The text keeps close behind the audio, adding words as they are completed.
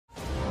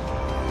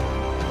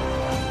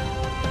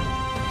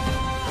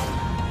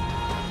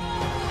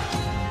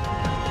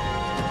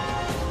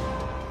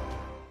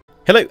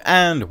Hello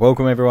and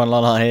welcome everyone,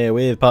 Lala here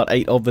with part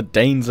 8 of the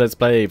Danes Let's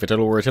Play. For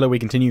Attila or Attila, we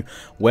continue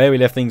where we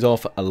left things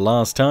off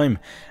last time.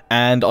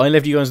 And I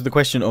left you guys with the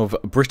question of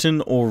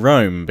Britain or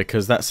Rome,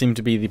 because that seemed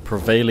to be the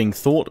prevailing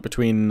thought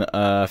between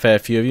a fair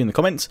few of you in the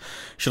comments.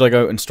 Should I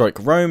go and strike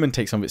Rome and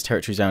take some of its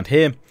territories down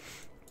here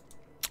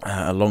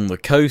along the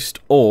coast,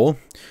 or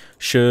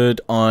should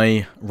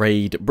I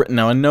raid Britain?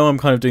 Now I know I'm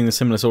kind of doing the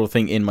similar sort of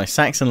thing in my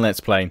Saxon Let's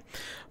Play,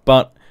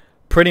 but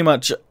pretty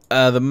much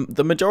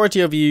the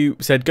majority of you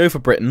said go for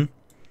Britain,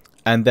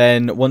 and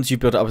then once you've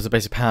built it up as a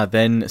base of power,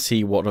 then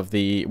see what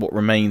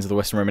remains of the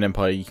Western Roman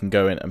Empire you can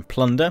go in and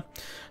plunder.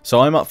 So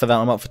I'm up for that.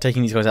 I'm up for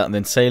taking these guys out and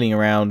then sailing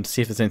around,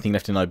 see if there's anything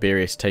left in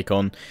Iberia to take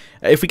on.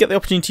 If we get the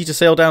opportunity to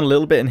sail down a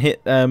little bit and hit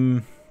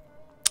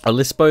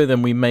Aleppo,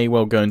 then we may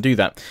well go and do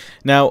that.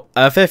 Now,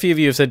 a fair few of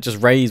you have said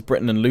just raise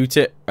Britain and loot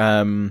it,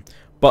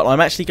 but I'm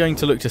actually going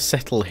to look to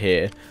settle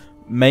here,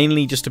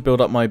 mainly just to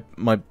build up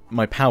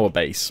my power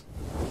base,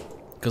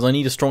 because I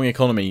need a strong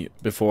economy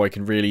before I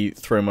can really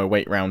throw my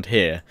weight round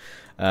here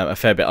a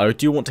fair bit. I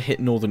do want to hit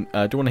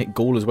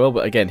Gaul as well,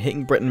 but again,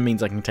 hitting Britain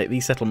means I can take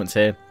these settlements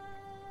here,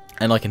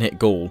 and I can hit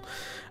Gaul,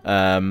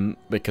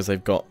 because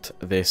they've got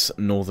this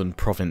northern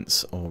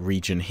province or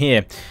region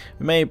here.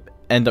 We may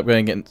end up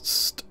going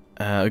against.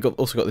 They've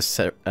also got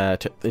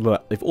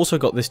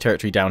this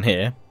territory down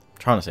here. I'm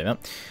trying to say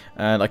that,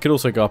 and I could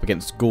also go up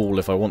against Gaul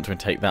if I want to and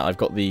take that. I've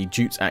got the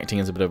Jutes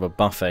acting as a bit of a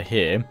buffer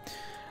here.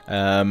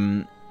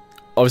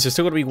 Obviously,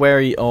 still got to be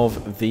wary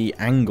of the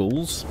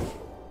Angles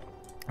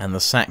and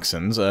the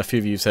Saxons. A few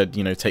of you said,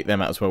 you know, take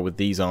them out as well with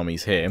these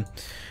armies here,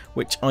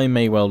 which I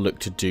may well look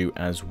to do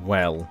as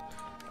well.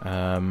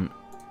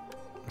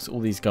 So all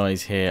these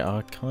guys here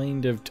are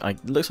kind of,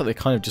 it looks like they're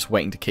kind of just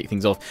waiting to kick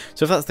things off.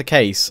 So if that's the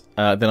case,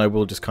 then I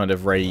will just kind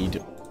of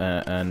raid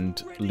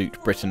and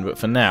loot Britain. But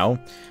for now,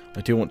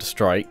 I do want to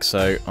strike,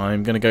 so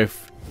I'm going to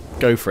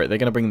go for it. They're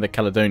going to bring the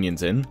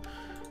Caledonians in.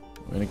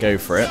 I'm going to go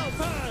for it.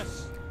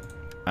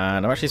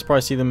 And I'm actually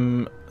surprised to see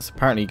them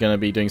apparently going to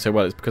be doing so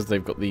well. It's because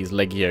they've got these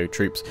Legio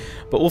troops.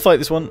 But we'll fight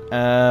this one.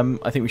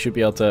 I think we should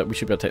be able to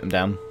take them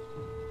down.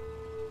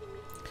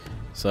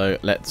 So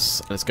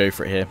let's go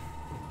for it here.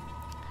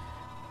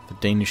 The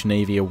Danish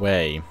Navy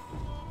away.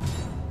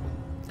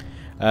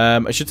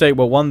 I should say,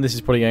 well, one, this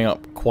is probably going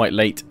up quite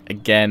late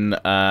again.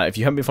 If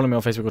you haven't been following me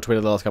on Facebook or Twitter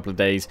the last couple of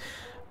days,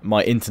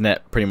 my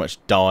internet pretty much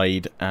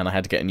died, and I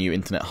had to get a new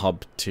internet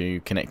hub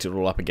to connect it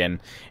all up again.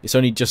 It's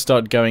only just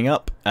started going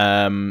up.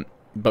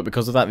 But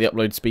because of that, the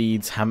upload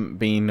speeds haven't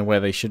been where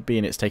they should be,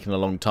 and it's taken a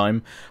long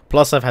time.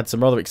 Plus, I've had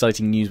some rather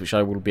exciting news, which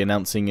I will be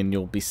announcing, and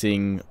you'll be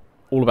seeing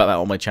all about that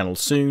on my channel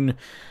soon.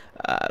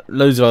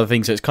 Loads of other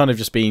things, so it's kind of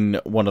just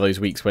been one of those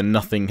weeks where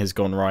nothing has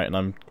gone right, and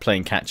I'm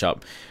playing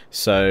catch-up.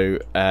 So,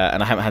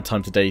 and I haven't had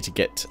time today to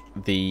get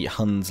the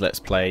Huns Let's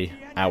Play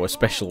our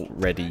special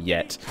ready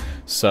yet.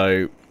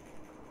 So,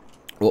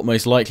 what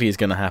most likely is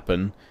going to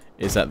happen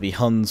is that the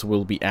Huns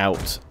will be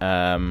out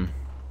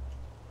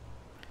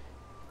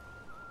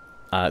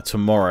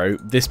tomorrow.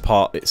 This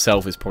part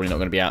itself is probably not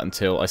going to be out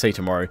until, I say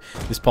tomorrow,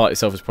 this part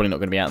itself is probably not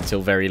going to be out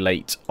until very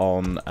late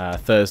on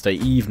Thursday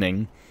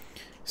evening.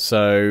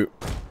 So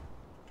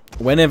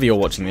whenever you're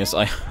watching this,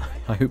 I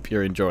hope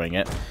you're enjoying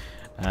it.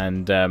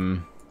 And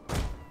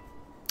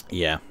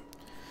yeah,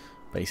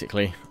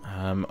 basically,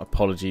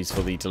 apologies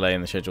for the delay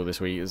in the schedule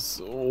this week. It's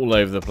all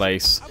over the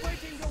place.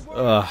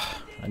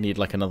 I need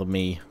like another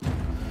me.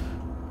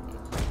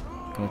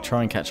 I'm going to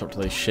try and catch up to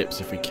those ships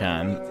if we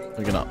can.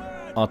 We're going to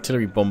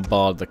artillery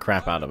bombard the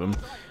crap out of them,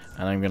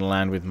 and I'm going to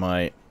land with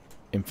my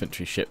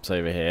infantry ships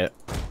over here.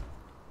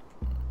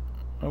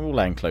 I will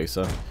land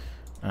closer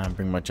and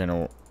bring my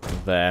general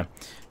there.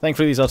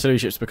 Thankfully, these artillery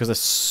ships, because they're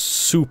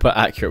super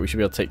accurate, we should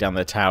be able to take down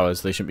their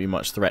towers. They shouldn't be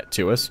much threat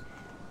to us.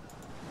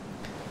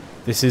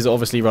 This is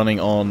obviously running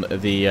on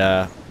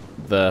the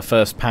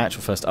first patch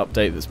or first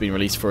update that's been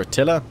released for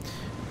Attila.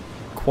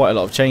 Quite a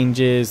lot of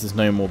changes. There's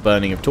no more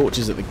burning of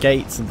torches at the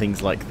gates and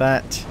things like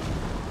that.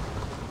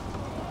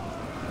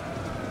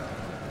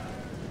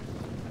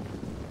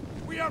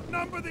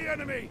 Outnumber the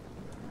enemy.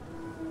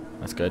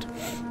 That's good.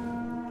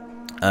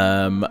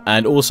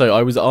 And also,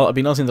 I've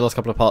been asking the last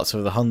couple of parts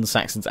of the Huns,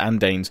 Saxons, and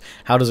Danes,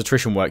 how does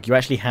attrition work? You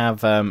actually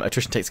have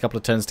attrition takes a couple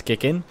of turns to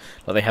kick in.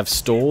 Like they have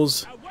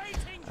stores,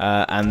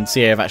 and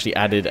CA have actually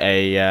added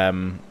a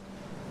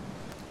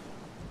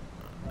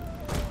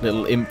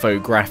little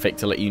infographic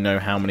to let you know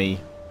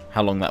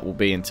how long that will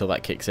be until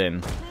that kicks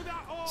in.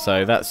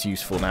 So that's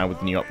useful now with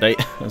the new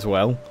update as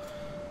well.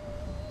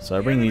 So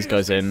I bring these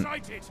guys in.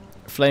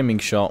 Flaming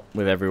shot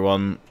with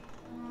everyone.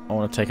 I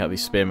want to take out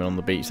these spearmen on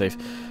the beach.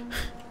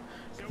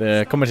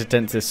 The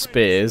Comitatensis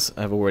spears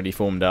have already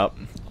formed up.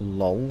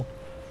 Lol.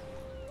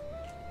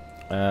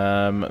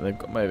 They've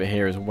got them over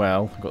here as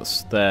well. They've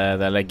got their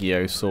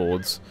Legio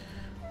swords.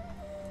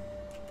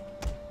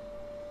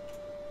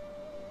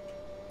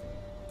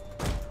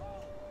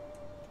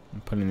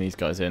 I'm putting these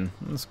guys in.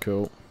 That's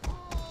cool.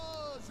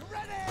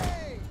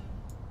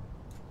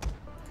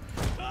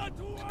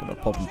 Gonna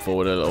pop them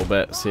forward a little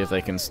bit, see if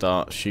they can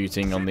start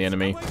shooting on the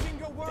enemy.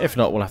 If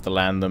not, we'll have to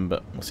land them,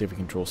 but we'll see if we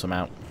can draw some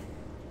out.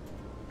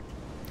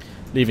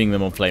 leaving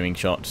them on flaming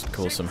shot just to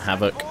cause some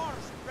havoc.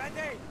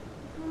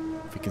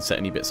 If we can set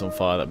any bits on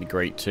fire, that'd be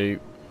great too.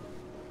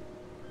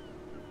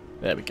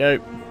 There we go.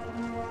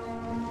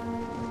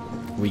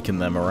 Weaken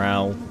their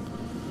morale.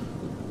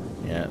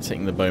 Yeah,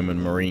 taking the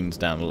bowman marines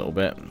down a little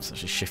bit. It's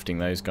actually shifting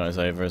those guys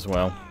over as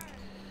well.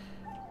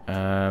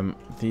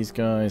 These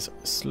guys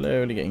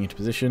slowly getting into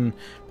position.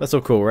 That's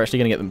all cool. We're actually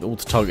going to get them all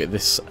to target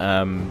this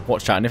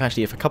watchtower. And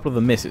if a couple of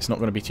them miss, it's not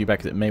going to be too bad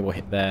because it may well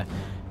hit their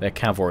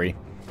cavalry,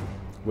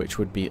 which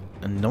would be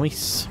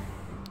nice.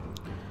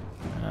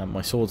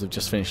 My swords have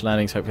just finished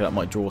landing, so hopefully that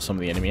might draw some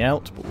of the enemy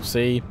out, but we'll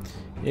see.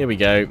 Here we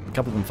go. A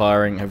couple of them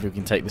firing. Hopefully we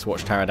can take this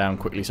watchtower down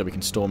quickly so we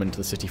can storm into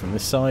the city from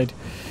this side.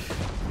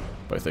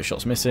 Both those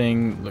shots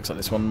missing. Looks like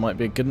this one might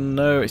be a good...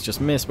 No, it's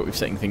just missed, but we're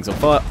setting things on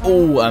fire.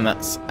 Oh, and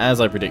that's, as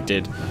I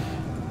predicted,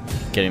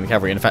 getting the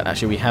cavalry. In fact,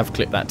 actually, we have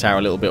clipped that tower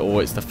a little bit,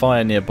 or it's the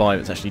fire nearby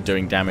that's actually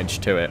doing damage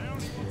to it.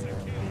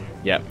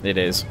 Yep, it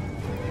is.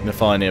 The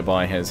fire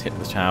nearby has hit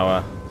the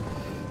tower.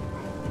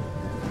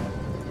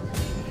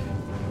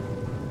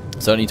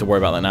 So I don't need to worry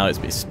about that now.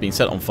 It's been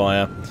set on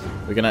fire.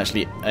 We're going to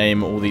actually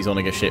aim all these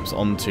Onager ships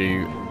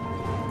onto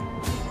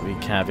the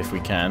cav if we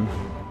can.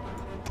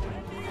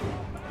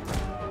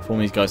 Form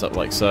these guys up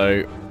like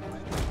so.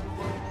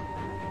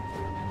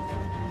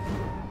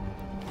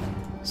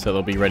 So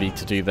they'll be ready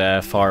to do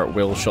their fire at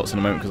will shots in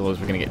a moment, because otherwise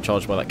we're going to get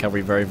charged by that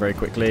cavalry very, very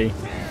quickly.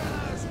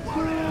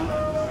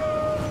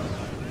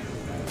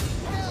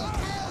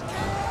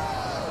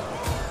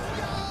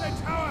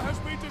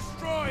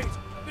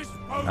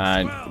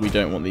 And we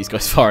don't want these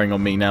guys firing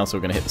on me now, so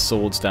we're going to hit the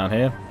swords down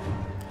here.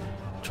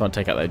 Try and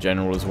take out their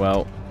general as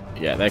well.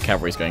 Yeah, their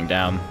cavalry's going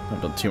down. I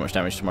haven't done too much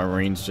damage to my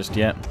marines just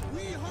yet.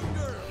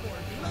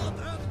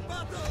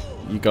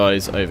 You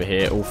guys over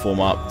here all form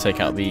up, take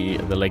out the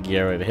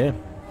Legio over here.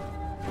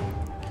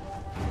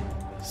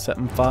 Set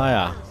them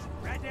fire.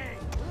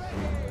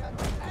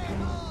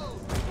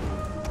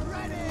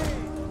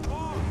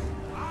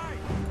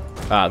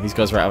 Ah, these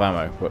guys are out of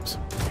ammo. Whoops.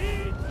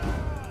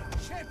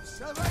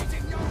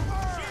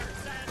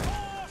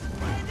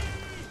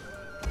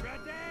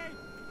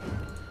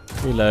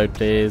 Reload,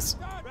 please.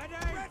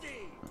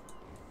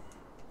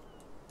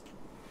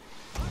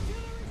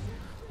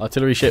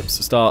 Artillery ships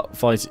start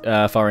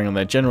firing on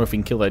their general. If we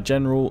can kill their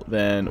general,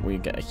 then we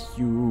get a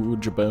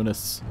huge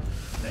bonus.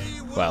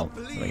 Well,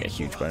 we don't get a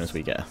huge bonus,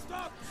 we get a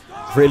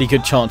really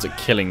good chance at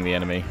killing the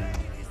enemy.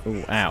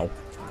 Ooh, ow.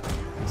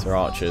 These are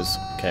archers.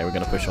 Okay, we're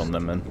going to push on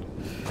them then.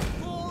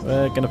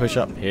 We're going to push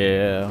up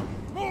here.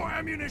 More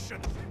ammunition!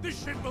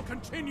 This ship will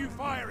continue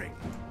firing!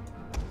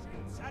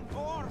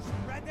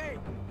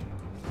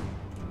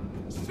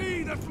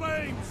 See the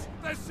flames!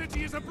 Their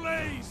city is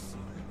ablaze!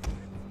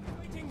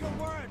 Waiting your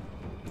word!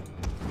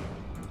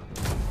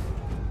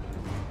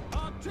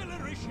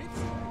 Artillery ships!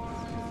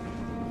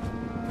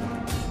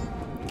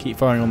 Keep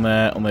firing on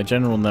their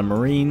general and their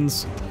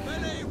marines.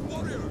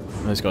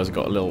 Those guys have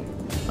got a little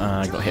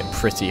got hit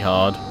pretty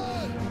hard.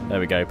 There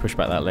we go, push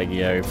back that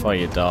Legio, fire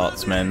your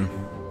darts, men.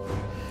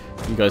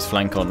 You guys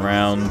flank on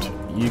round.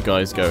 You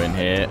guys go in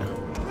here.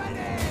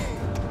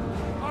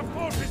 Our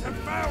forces have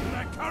found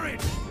their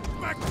courage!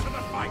 Back to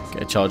the fight!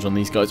 Get a charge on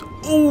these guys.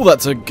 Oh,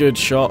 that's a good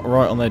shot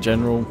right on their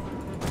general.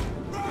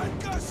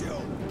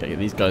 Okay, get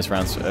these guys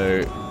round.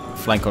 So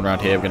flank on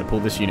round here. We're going to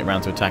pull this unit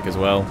round to attack as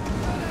well.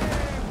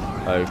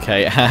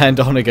 Okay, and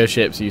Onager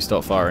ships, you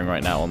stop firing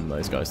right now on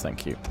those guys.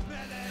 Thank you.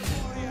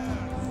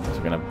 So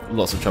we're going to have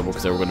lots of trouble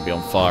because they're all going to be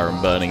on fire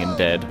and burning and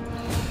dead.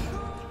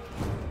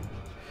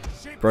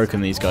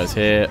 Broken these guys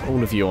here.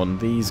 All of you on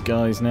these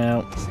guys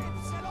now.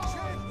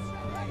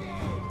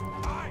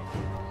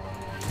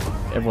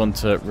 Everyone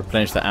to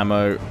replenish the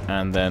ammo,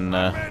 and then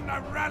Men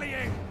are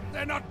rallying!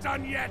 They're not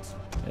done yet!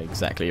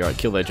 exactly right.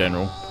 Kill their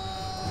general.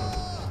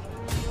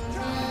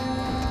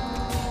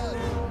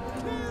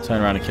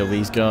 Turn around and kill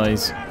these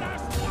guys.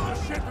 Our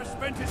ship has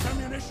spent its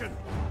ammunition!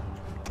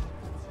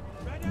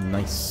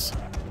 Nice.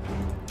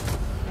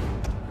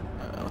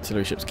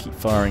 Artillery ships keep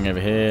firing over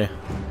here.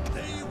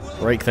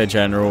 Break their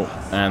general,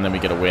 and then we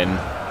get a win.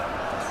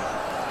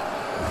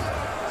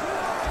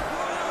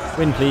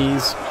 Win,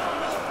 please.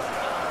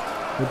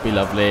 Would be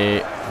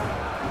lovely.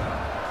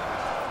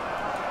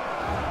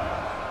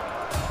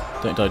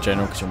 Don't die,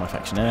 general, because you're my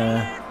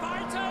factionaire.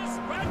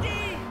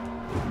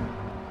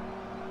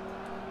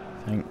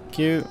 Thank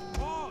you.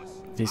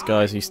 These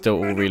guys are still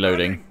all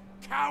reloading.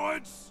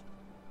 Cowards!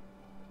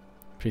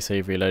 Please say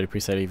you've reloaded.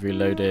 Please say you've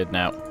reloaded.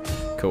 Now,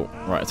 cool.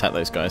 Right, attack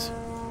those guys.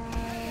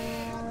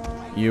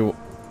 You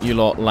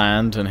lot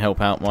land and help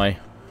out my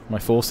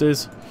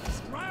forces.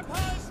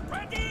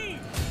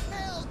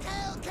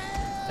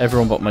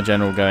 Everyone but my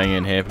general going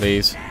in here,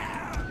 please.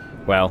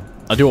 Well,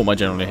 I do want my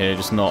general in here,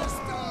 just not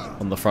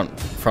on the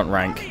front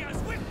rank.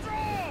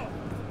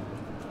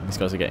 These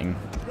guys are getting...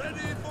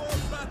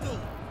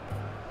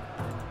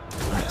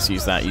 Let's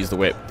use that, use the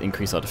whip,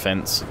 increase our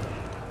defense.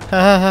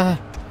 No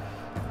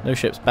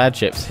ships, bad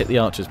ships. Hit the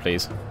archers,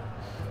 please.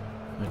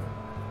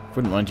 I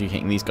wouldn't mind you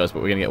hitting these guys,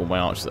 but we're going to get all my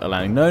archers that are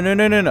landing.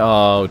 No.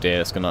 Oh dear,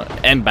 that's going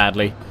to end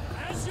badly.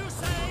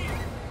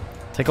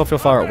 Take Take off your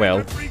fire at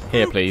will.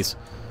 Here, please.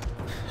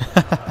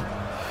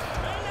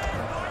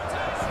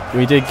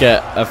 We did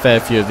get a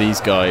fair few of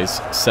these guys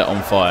set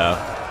on fire,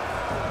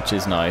 which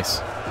is nice.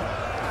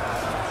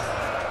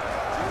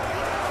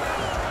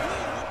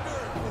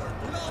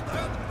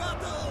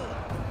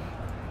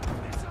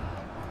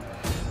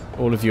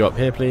 All of you up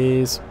here,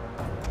 please.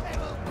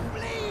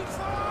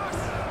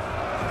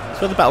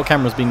 So the battle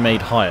camera's been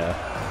made higher.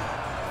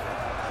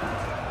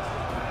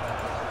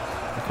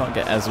 I can't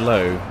get as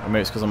low. Or maybe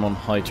it's because I'm on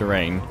high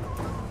terrain.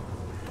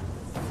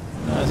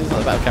 No, it seems like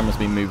the battle camera's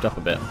been moved up a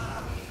bit.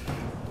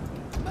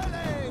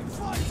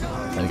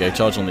 There we go,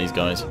 charge on these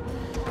guys.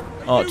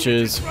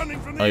 Archers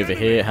over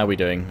here. How are we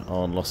doing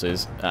on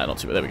losses? Not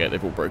too bad. There we go,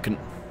 they've all broken.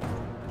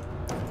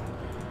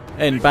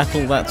 End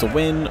battle, that's a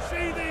win.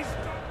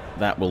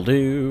 That will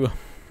do.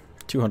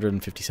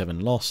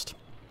 257 lost.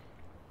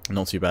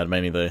 Not too bad,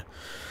 mainly the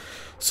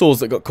swords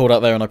that got caught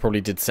out there, and I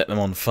probably did set them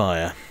on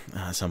fire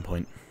at some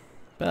point.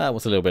 But that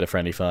was a little bit of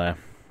friendly fire.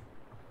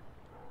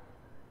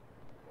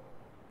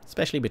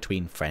 Especially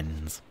between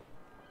friends.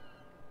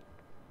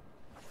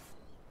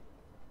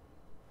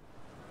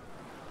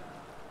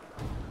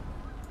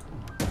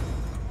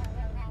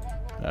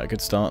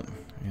 Good start.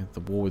 The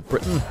war with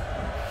Britain.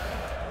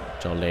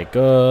 Jolly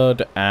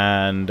good.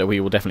 And we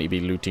will definitely be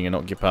looting and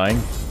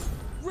occupying.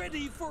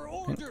 Ready for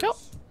orders. Go.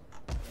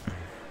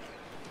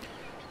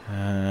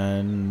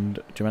 And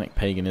Germanic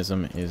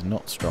paganism is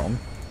not strong,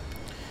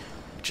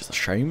 which is a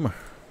shame,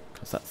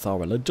 because that's our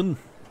religion.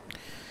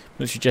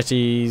 Military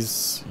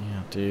jetties,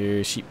 yeah,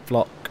 do sheep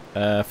flock.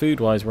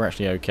 Food-wise, we're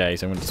actually okay,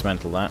 so I'm going to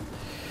dismantle that.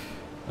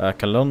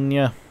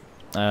 Colonia,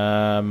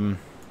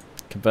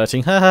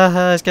 converting. Ha ha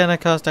ha! It's going to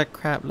cost a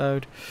crap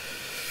load.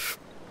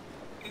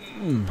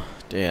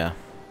 Dear.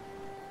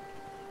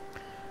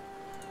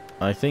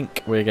 I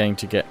think we're going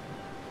to get.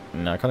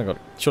 No, I kind of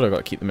got. Should have got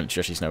to keep the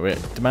military jetties. No, we're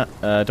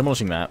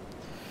demolishing that.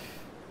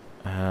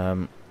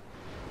 Yeah,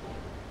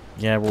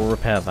 we'll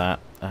repair that.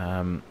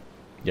 Yeah,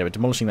 we're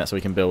demolishing that so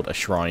we can build a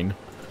shrine.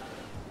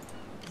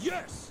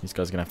 Yes. These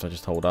guys are gonna have to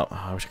just hold up. Oh,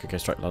 I wish I could go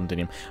straight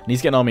Londinium. I need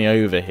to get an army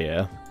over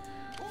here.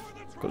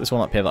 Got this one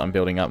up here that I'm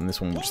building up, and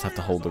this one will just have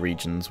to hold the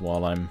regions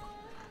while I'm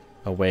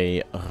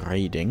away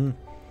raiding.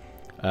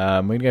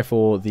 We're gonna go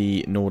for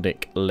the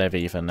Nordic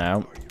levy for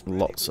now.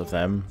 Lots of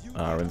them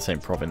are in the same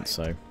province,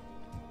 so.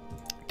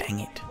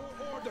 Dang it.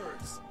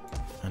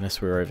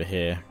 Unless we're over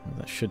here.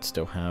 That should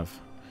still have.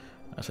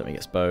 Let me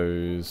get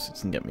bows. It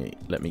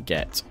doesn't let me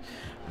get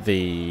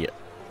the.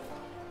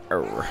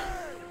 We're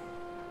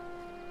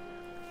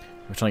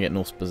trying to get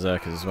Norse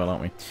Berserkers as well,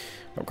 aren't we?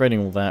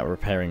 Upgrading all that,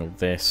 repairing all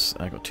this.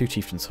 I've got 2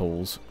 Chieftain's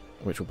Halls,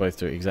 which will both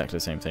do exactly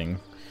the same thing.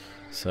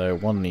 So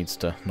one needs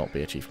to not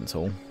be a Chieftain's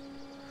Hall.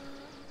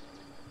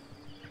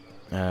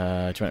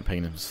 Germanic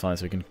Paganism is fine,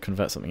 so we can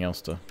convert something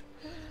else to a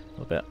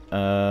little bit.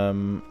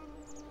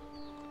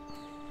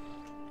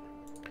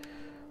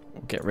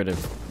 We'll get rid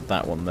of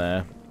that one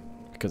there,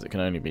 because it can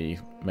only be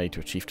made to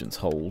a Chieftain's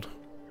Hold.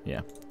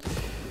 Yeah.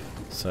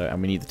 So,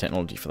 and we need the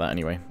technology for that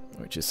anyway,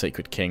 which is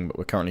Sacred King, but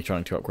we're currently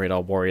trying to upgrade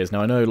our warriors.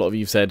 Now, I know a lot of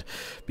you have said,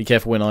 be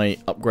careful when I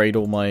upgrade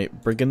all my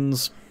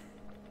brigands.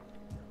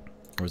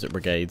 Or is it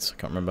brigades?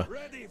 I can't remember.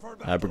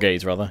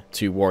 Brigades, rather,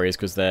 to warriors,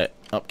 because their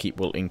upkeep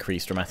will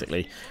increase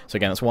dramatically. So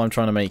again, that's why I'm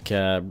trying to make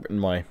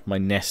my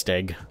nest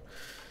egg,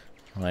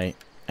 my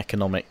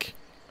economic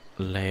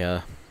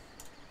layer.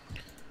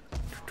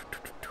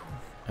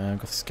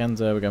 Got the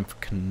Scanzer, we're going for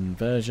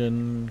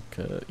conversion.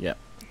 Yeah,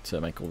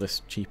 to make all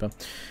this cheaper.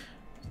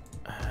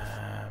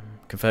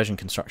 Conversion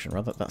construction,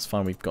 rather. That's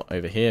fine, we've got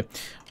over here.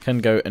 I can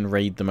go and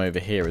raid them over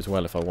here as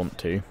well if I want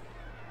to.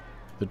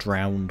 The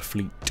Drowned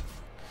Fleet.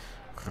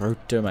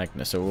 Rota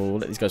Magna. So we'll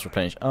let these guys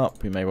replenish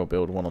up. We may well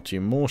build 1 or 2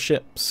 more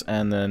ships.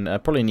 And then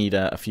probably need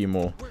a few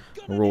more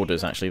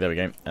marauders, actually. There we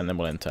go. And then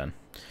we'll end turn.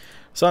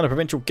 Sign a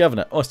provincial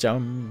governor.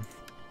 Ostjam.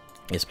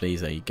 Yes,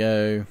 please. There you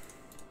go.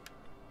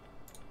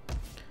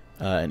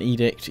 An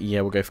edict.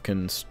 Yeah, we'll go for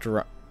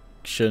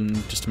construction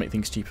just to make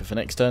things cheaper for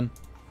next turn.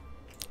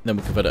 Then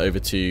we'll convert it over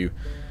to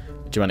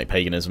Germanic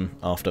paganism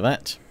after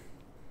that.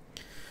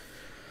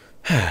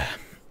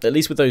 At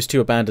least with those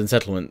 2 abandoned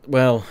settlements.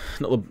 Well,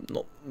 not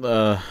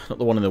the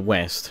one in the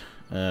west,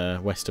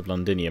 west of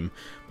Londinium,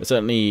 but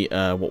certainly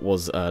what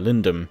was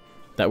Lindum.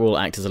 That will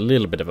act as a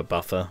little bit of a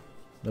buffer.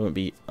 They won't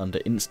be under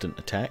instant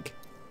attack.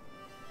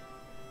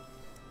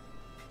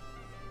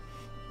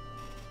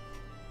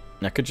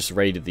 I could just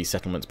raid these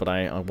settlements, but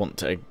I want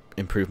to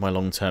improve my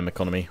long-term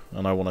economy,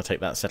 and I want to take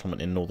that settlement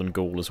in Northern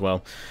Gaul as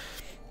well.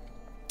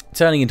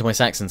 Turning into my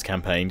Saxons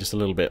campaign, just a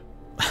little bit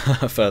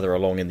further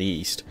along in the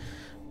east.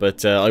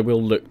 But I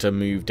will look to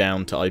move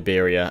down to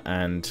Iberia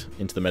and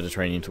into the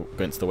Mediterranean to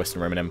go into the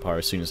Western Roman Empire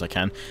as soon as I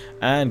can.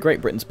 And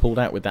Great Britain's pulled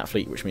out with that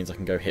fleet, which means I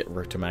can go hit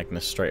Rota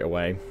Magnus straight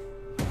away.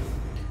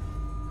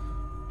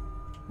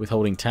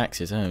 Withholding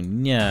taxes? Oh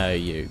no,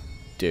 you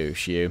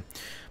douche, you.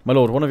 My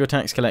lord, one of your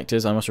tax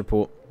collectors, I must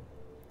report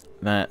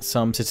that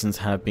some citizens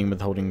have been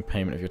withholding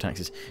payment of your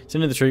taxes.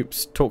 Send in the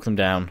troops, talk them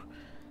down.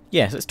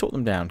 Yes, let's talk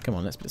them down. Come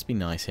on, let's be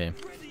nice here.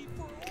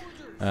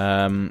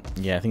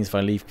 Yeah, I think if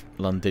I leave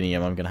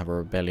Londinium, I'm going to have a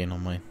rebellion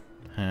on my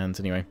hands.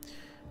 Anyway,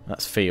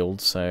 that's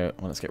fields, so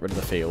well, let's get rid of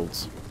the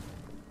fields.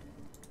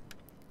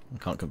 I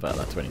can't convert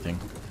that to anything.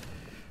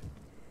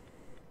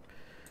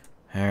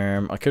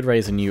 I could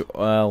raise a new...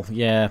 Well,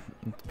 yeah,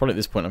 probably at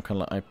this point I'm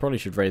kind of like... I probably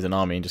should raise an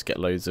army and just get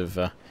loads of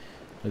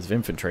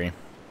infantry. I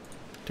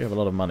do have a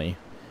lot of money.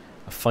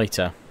 A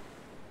fighter.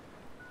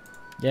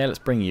 Yeah, let's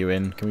bring you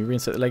in. Can we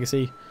reinstate the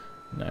legacy?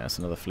 No, that's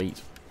another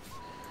fleet.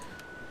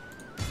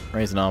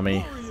 Raise an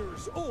army.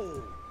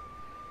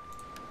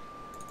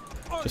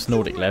 Just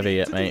Nordic levy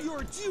it, mate.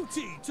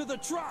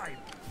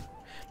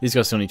 These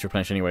guys still need to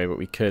replenish anyway, but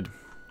we could.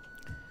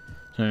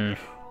 I'll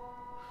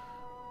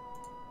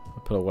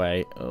put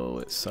away. Oh,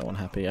 it's so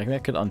unhappy. I think I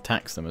could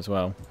untax them as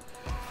well.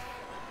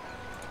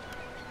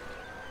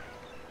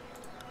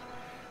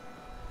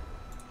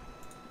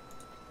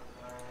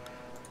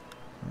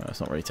 Well, it's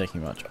not really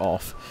taking much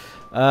off.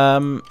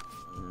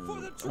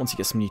 Once you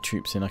get some new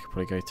troops in, I could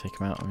probably go take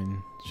them out. I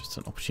mean, it's just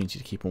an opportunity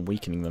to keep on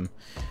weakening them.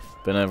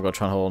 But now I've got to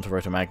try and hold on to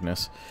Rota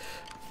Magnus.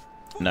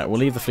 No, we'll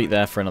leave the fleet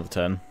there for another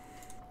turn.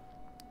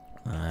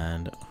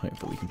 And hope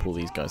that we can pull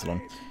these guys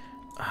along.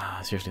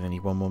 Ah, seriously, they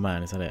need one more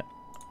man, is that it?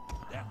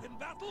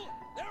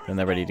 Then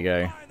they're ready to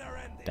go.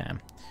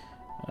 Damn.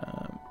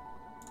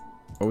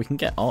 Well, we can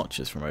get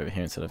archers from over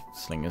here instead of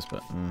slingers,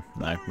 but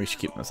no, we should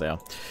keep them as they are.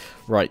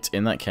 Right,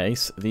 in that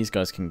case, these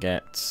guys can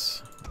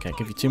get... Okay,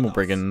 give you 2 more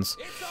brigands,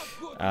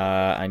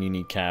 and you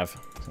need cav.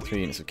 So 3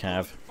 units of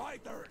cav.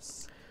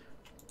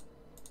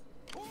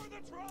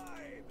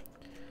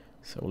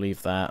 So we'll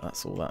leave that.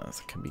 That's all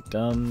that can be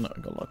done.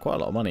 I've got quite a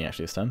lot of money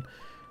actually this turn.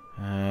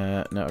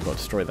 No, I've got to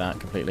destroy that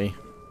completely.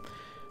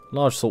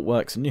 Large salt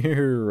works.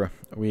 No,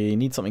 we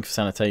need something for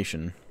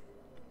sanitation.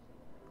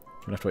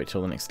 We'll have to wait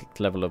till the next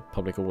level of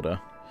public order.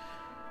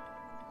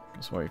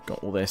 That's why we've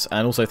got all this.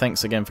 And also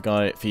thanks again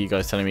for you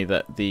guys telling me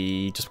that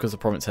just because the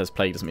province has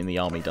plague doesn't mean the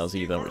army does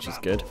either, which is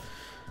good.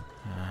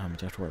 We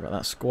don't have to worry about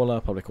that.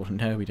 Squalor, public order,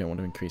 no, we don't want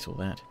to increase all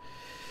that.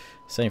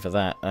 Same for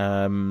that.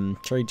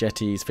 Trade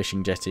jetties,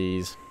 fishing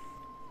jetties.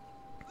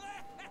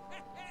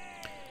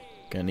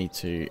 Gonna need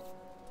to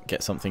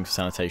get something for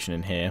sanitation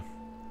in here.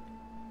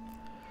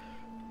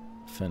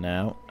 For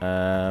now.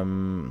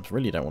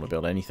 Really don't want to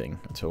build anything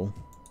at all.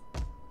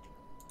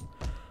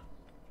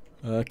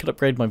 Could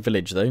upgrade my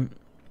village though.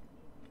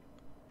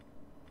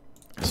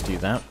 Let's do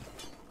that.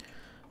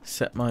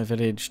 Set my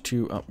village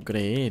to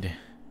upgrade.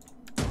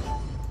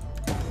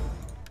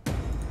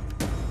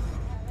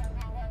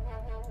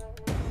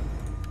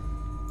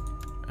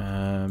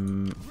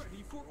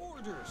 Ready for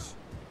orders.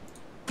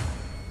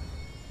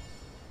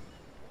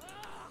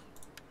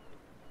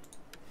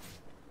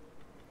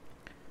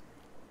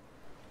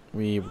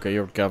 We will go.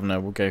 Your governor.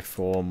 We'll go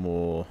for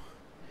more.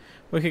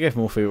 We could go for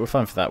more food. We're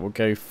fine for that. We'll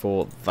go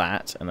for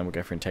that, and then we'll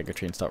go for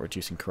integrity and start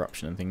reducing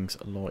corruption and things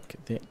like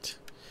that.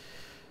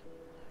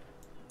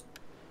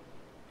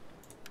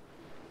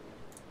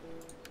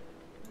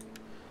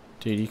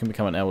 Dude, you can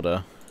become an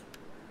elder.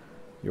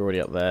 You're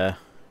already up there.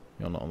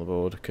 You're not on the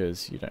board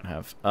because you don't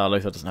have...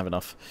 Lothar doesn't have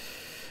enough.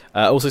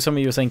 Also, some of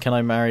you were saying, can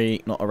I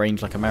not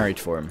arrange like a marriage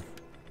for him?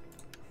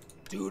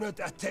 Do not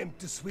attempt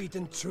to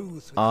sweeten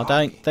truth. I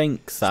don't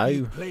think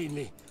so.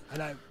 Plainly,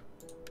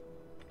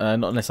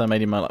 and not unless I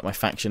made him my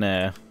faction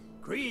heir.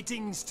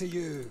 greetings to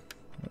you.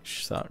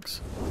 Which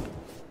sucks.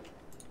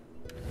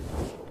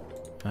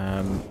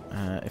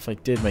 If I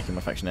did make him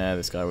my faction heir,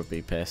 this guy would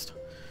be pissed.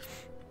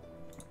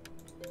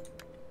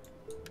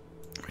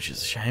 Which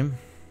is a shame.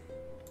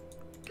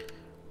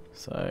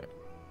 So...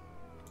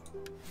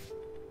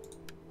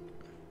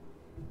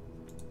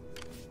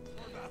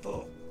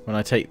 when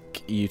I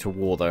take you to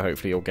war, though,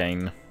 hopefully you'll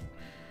gain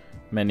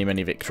many,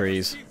 many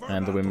victories,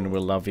 and the women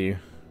will love you.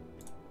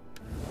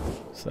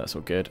 So that's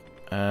all good.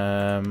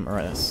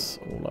 Alright, that's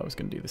all I was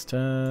going to do this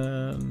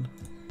turn.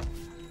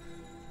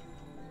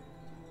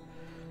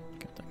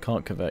 I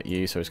can't convert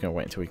you, so I'm just going to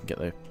wait until we can get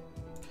the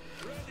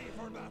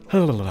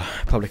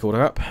public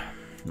order up.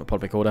 Not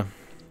public order.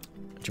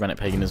 Germanic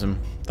paganism.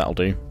 That'll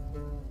do.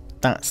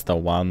 That's the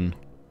one.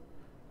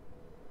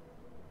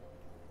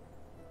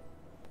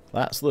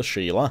 That's the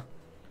Sheila.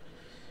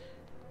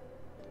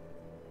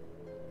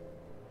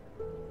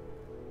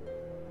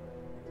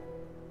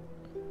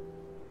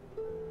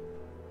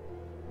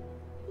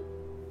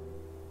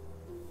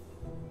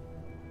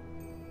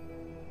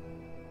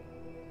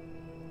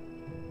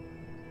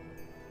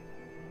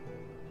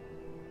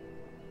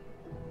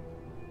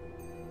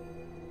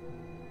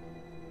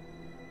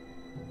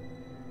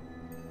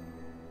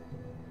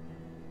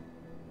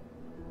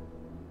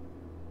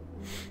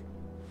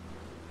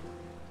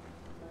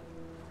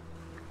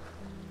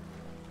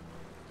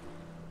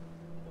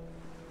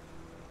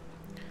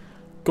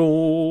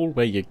 Goal,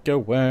 where you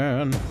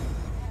going?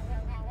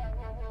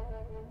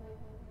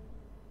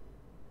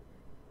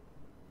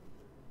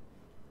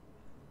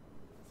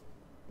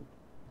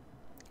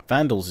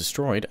 Vandals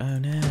destroyed. Oh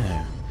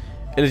no.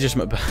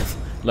 Illegitimate birth.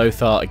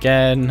 Lothar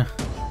again.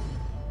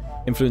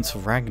 Influence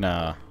of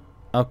Ragnar.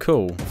 Oh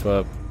cool,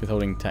 for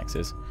withholding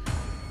taxes.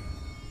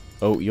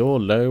 Oh, you're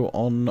low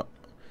on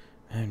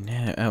Oh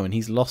no. Oh, and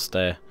he's lost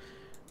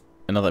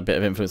another bit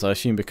of influence, I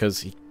assume,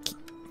 because he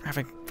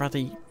having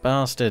bloody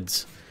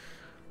bastards.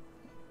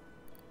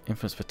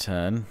 Influence per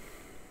turn.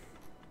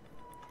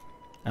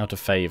 Out of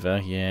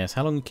favour, yes.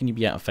 How long can you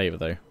be out of favour,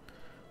 though?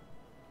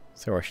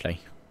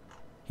 Seriously.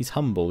 He's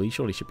humble. He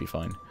surely should be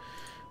fine.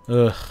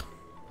 Ugh.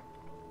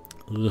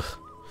 Ugh.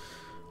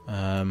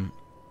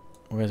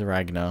 Where's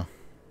Ragnar?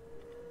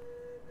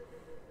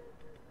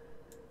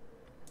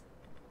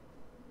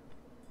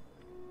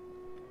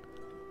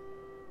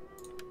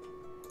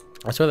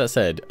 I swear that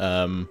said,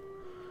 +5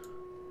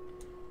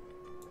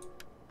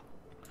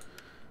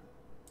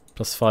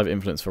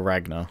 influence for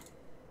Ragnar.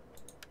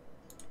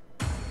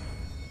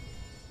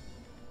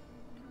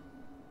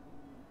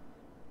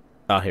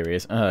 Ah, here he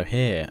is. Oh,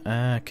 here.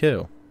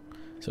 Cool.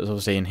 So it's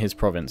obviously in his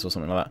province or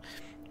something like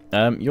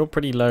that. You're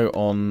pretty low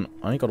on...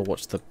 I only got to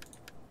watch the...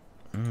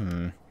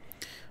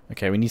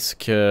 Okay, we need to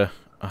secure...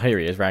 Oh, here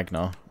he is,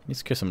 Ragnar. We need to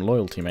secure some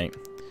loyalty, mate.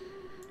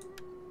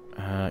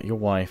 Your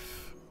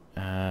wife.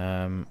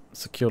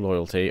 Secure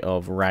loyalty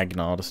of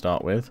Ragnar to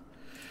start with.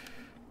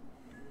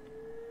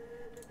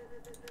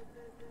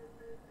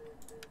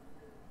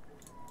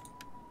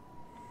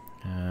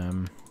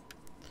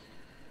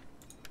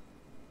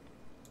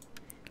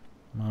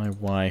 My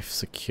wife,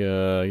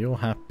 secure. You're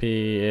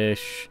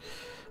happy-ish.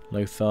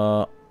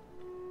 Lothar,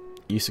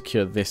 you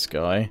secure this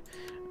guy.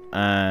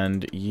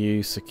 And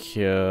you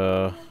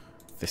secure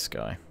this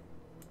guy.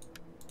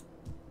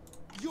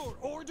 Your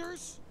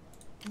orders?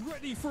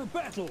 Ready for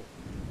battle.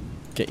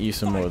 Get you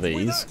some more of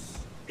these.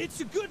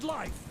 It's a good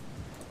life.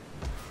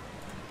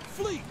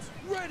 Fleet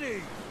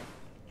ready.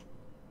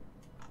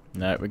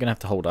 No, we're gonna have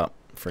to hold up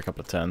for a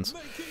couple of turns.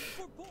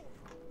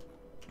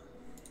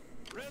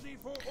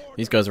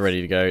 These guys are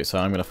ready to go, so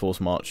I'm going to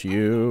force march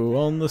you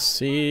on the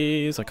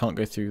seas. I can't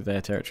go through their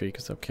territory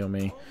because they'll kill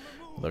me.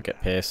 They'll get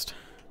pissed.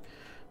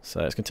 So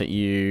it's going to take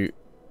you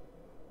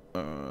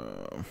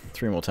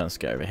 3 more turns to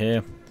get over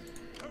here.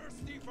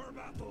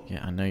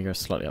 Yeah, I know you're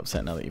slightly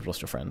upset now that you've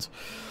lost your friends.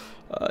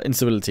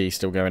 Instability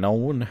still going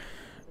on.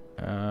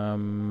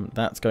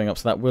 That's going up,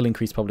 so that will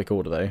increase public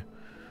order though.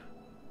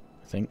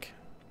 I think.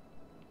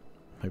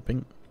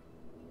 Hoping.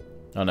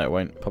 Oh no, it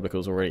won't. Public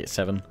order's already at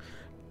 7.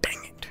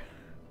 Dang it.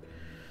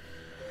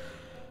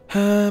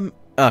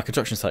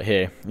 Construction site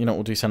here. You know what,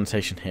 we'll do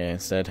sanitation here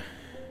instead.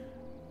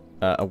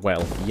 A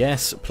well.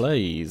 Yes,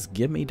 please.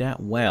 Give me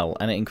that well.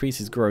 And it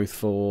increases growth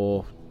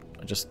for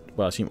just,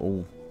 well, I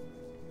assume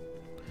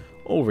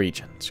all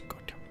regions.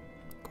 Good.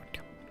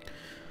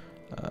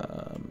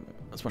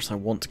 As much as I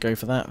want to go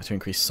for that, to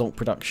increase salt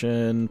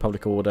production,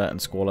 public order,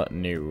 and squalor,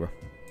 no.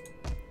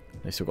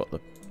 They still got the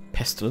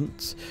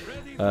pestilence.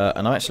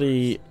 And I'm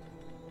actually...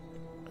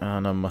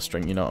 And I'm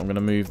mustering, you know, I'm going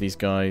to move these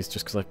guys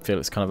just because I feel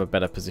it's kind of a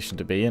better position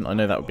to be in. I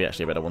know that would be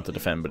actually a better one to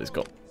defend, but it's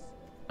got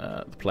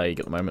the plague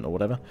at the moment or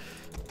whatever.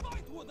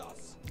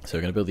 So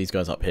we're going to build these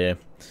guys up here.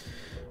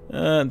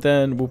 And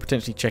then we'll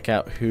potentially check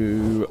out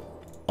who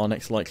our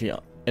next likely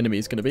enemy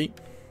is going to be.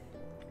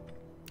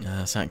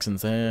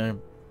 Saxons there.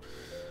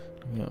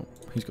 Well,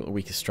 who's got the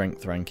weakest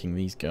strength ranking?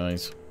 These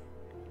guys.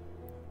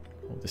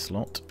 Or this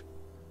lot.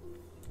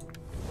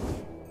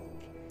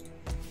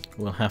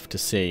 We'll have to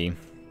see.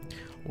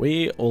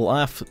 We will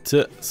have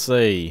to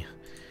see.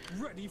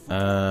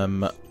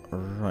 Right,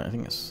 I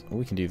think that's all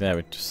we can do there.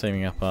 We're just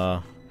saving up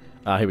our...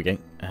 here we go.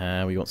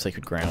 We want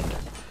Sacred Ground.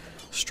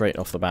 Straight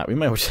off the bat. We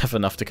may well just have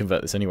enough to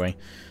convert this anyway.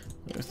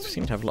 We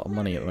seem to have a lot of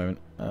money at the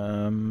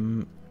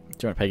moment.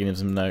 Giant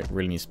Paganism, no, it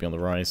really needs to be on the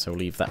rise, so we'll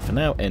leave that for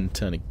now. End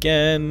turn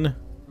again.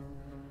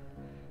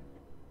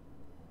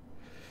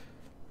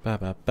 Ba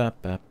ba ba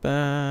ba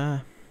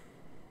ba.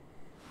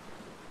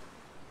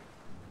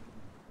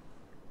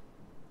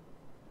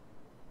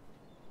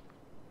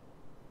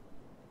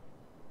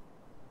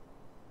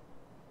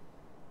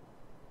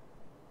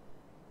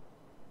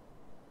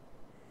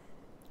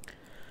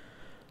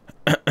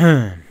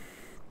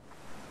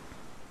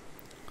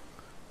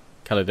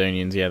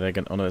 Caledonians, yeah, they're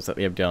going to... Oh no, it's like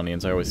the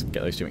Abdanians, I always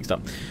get those two mixed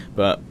up.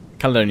 But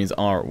Caledonians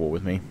are at war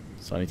with me,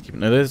 so I need to keep...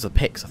 No, those are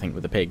Picts, I think,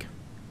 with the pig.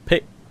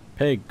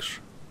 Pigs.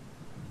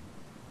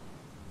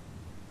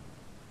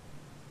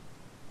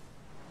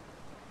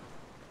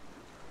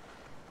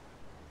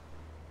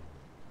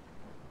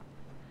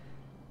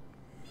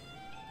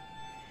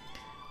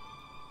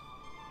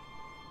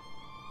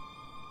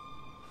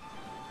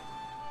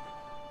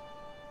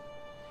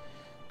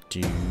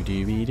 Do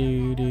do be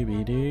do do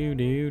be do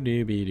do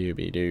do be do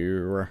be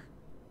do.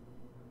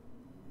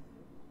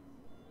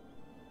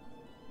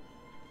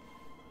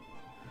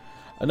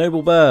 A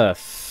noble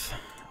birth.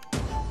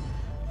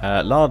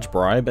 Large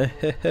bribe.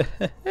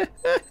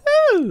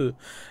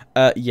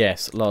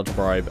 Yes, large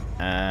bribe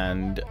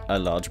and a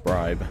large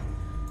bribe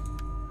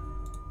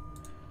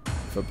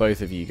for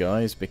both of you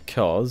guys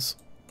because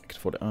I can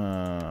afford it.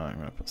 I'm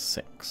gonna put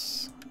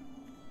 6.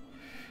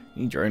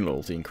 You need your own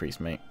loyalty increase,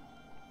 mate.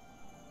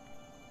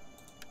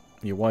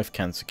 Your wife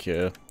can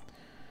secure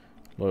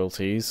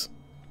loyalties.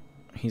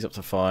 He's up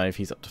to 5,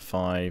 he's up to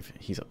 5,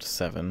 he's up to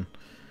 7.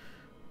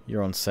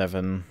 You're on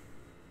 7.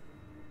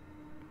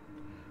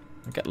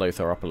 I'll get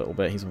Lothar up a little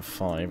bit. He's on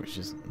 5, which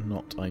is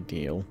not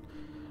ideal.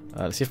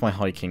 Let's see if my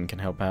High King can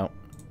help out.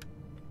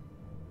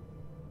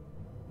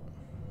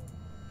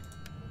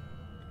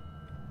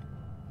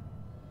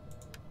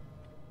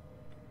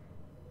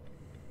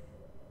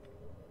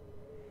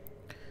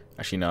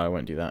 Actually, no, I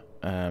won't do that,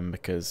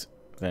 because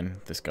then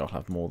this guy will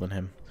have more than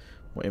him.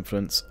 More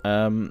influence.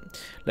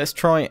 Let's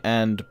try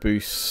and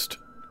boost...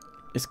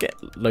 Let's get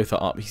Lothar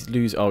up.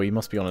 Oh, he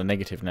must be on a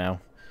negative now.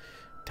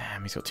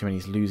 Damn, he's got too many.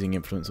 He's losing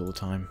influence all the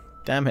time.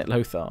 Damn it,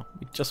 Lothar.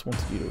 We just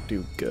wanted you to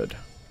do good.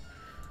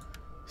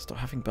 Stop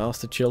having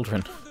bastard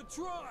children.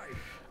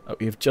 Oh,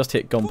 we've just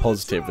gone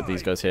positive with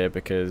these guys here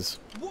because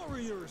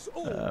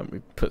we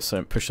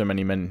pushed so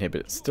many men in here,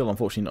 but it's still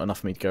unfortunately not enough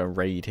for me to go and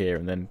raid here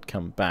and then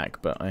come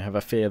back. But I have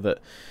a fear that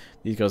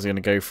these guys are going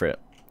to go for it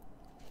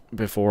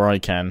before I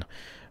can,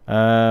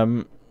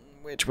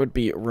 which would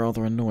be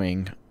rather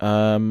annoying.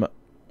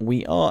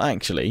 We are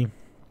actually,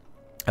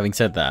 having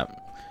said that,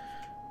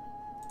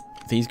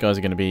 these guys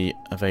are going to be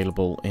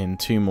available in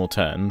 2 more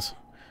turns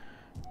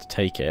to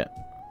take it.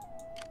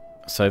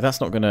 So that's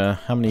not going to...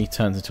 How many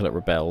turns until it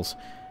rebels?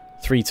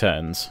 3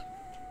 turns.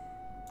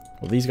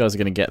 Well, these guys are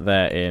going to get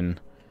there in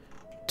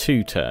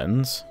 2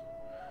 turns.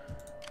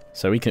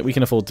 So we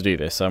can afford to do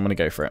this, so I'm going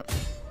to go for it.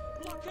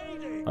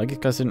 I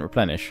guess didn't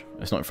replenish.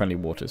 It's not in friendly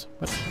waters.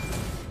 What?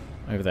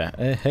 Over there.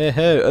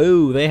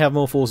 Oh, they have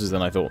more forces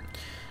than I thought.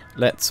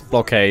 Let's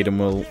blockade and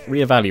we'll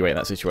reevaluate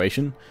that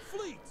situation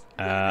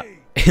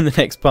in the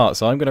next part.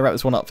 So I'm going to wrap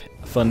this one up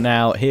for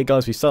now. Here,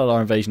 guys, we started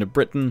our invasion of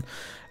Britain.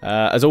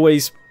 As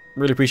always,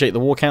 really appreciate the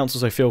war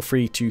council, so feel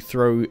free to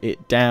throw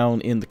it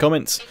down in the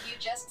comments. If you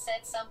just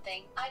said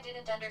something I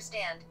didn't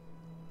understand.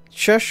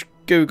 Shush,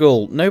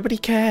 Google. Nobody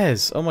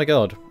cares. Oh my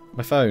god.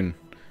 My phone.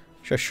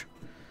 Shush.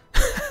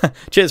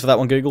 Cheers for that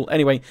one, Google.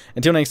 Anyway,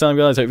 until next time,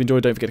 guys, hope you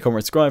enjoyed. Don't forget to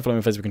comment, subscribe, follow me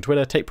on Facebook and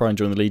Twitter. Take pride in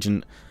joining the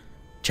Legion.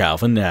 Ciao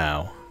for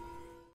now.